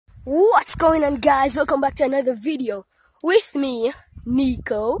What's going on, guys? Welcome back to another video with me,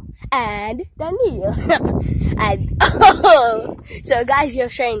 Nico, and Daniel. So guys, we are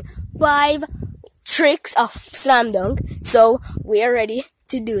sharing 5 tricks of slam dunk. So we are ready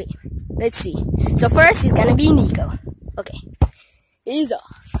to do it. Let's see. So first is gonna be Nico. Okay, he's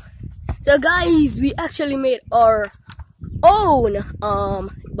off. So guys, we actually made our own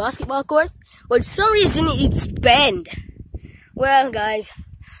basketball court, but for some reason it's bent. Well, guys,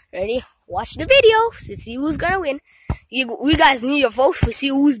 ready? Watch the video to see who's gonna win. We guys need a vote to see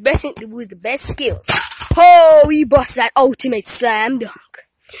who's the best skills. Oh, he bust that ultimate slam dunk.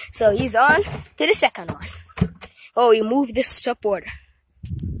 So he's on to the second one. Oh, he moved this supporter.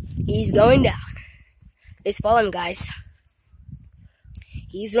 He's going down. Let's follow him, guys.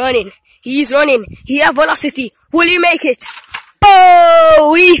 He's running. He's running. He has velocity. Will he make it?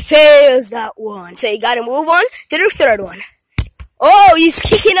 Oh, he fails that one. So he got to move on to the third one. Oh, he's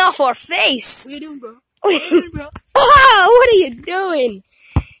kicking off our face. What are you doing, bro? What are you doing, bro? Oh, what are you doing?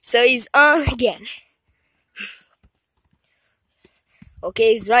 So he's on again.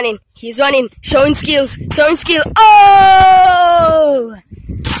 Okay, he's running. He's running. Showing skills. Showing skill. Oh!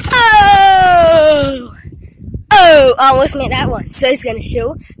 Oh! Oh! Almost made that one. So he's gonna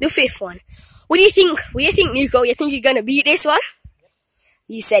show the 5th one. What do you think? What do you think, Nico? You think you're gonna beat this one?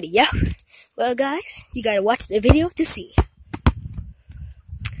 You said yeah. Well, guys, you gotta watch the video to see.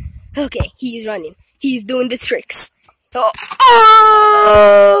 Okay, he's running. He's doing the tricks. Oh!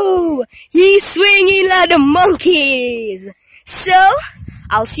 Oh! He's swinging like the monkeys. So,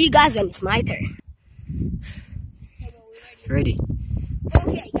 I'll see you guys when it's my turn. Ready.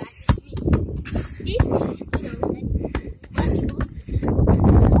 Okay, guys, it's me. It's me. Basketball skills. So,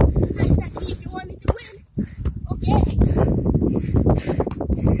 hashtag me if you want me to win. Okay. I think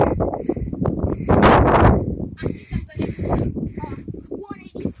I'm gonna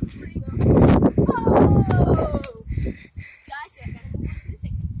 183. Oh! Guys, I gotta move on to the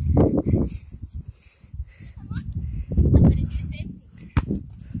second. I'm gonna do the same thing.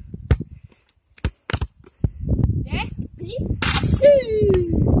 There, he shoot!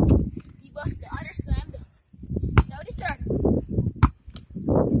 He busts the other slam dunk. Now the third one.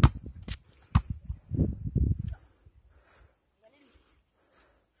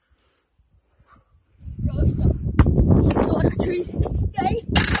 Bro, he's up. He's got a 360.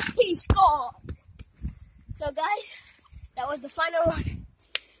 He scored. So guys, that was the final one.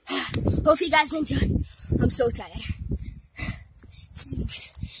 Hope you guys enjoyed. I'm so tired.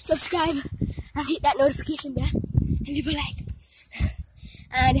 Subscribe and hit that notification bell and leave a like.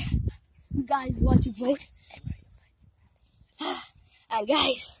 And you guys want to vote. And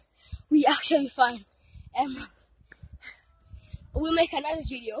guys, we actually find Emerald. We'll make another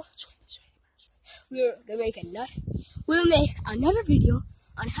video. We'll make another video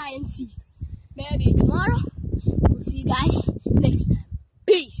on hide and seek. Maybe tomorrow. We'll see you guys next time.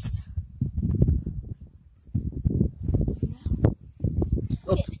 Peace.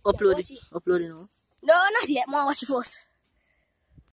 Upload it now. No, not yet. More watch it first.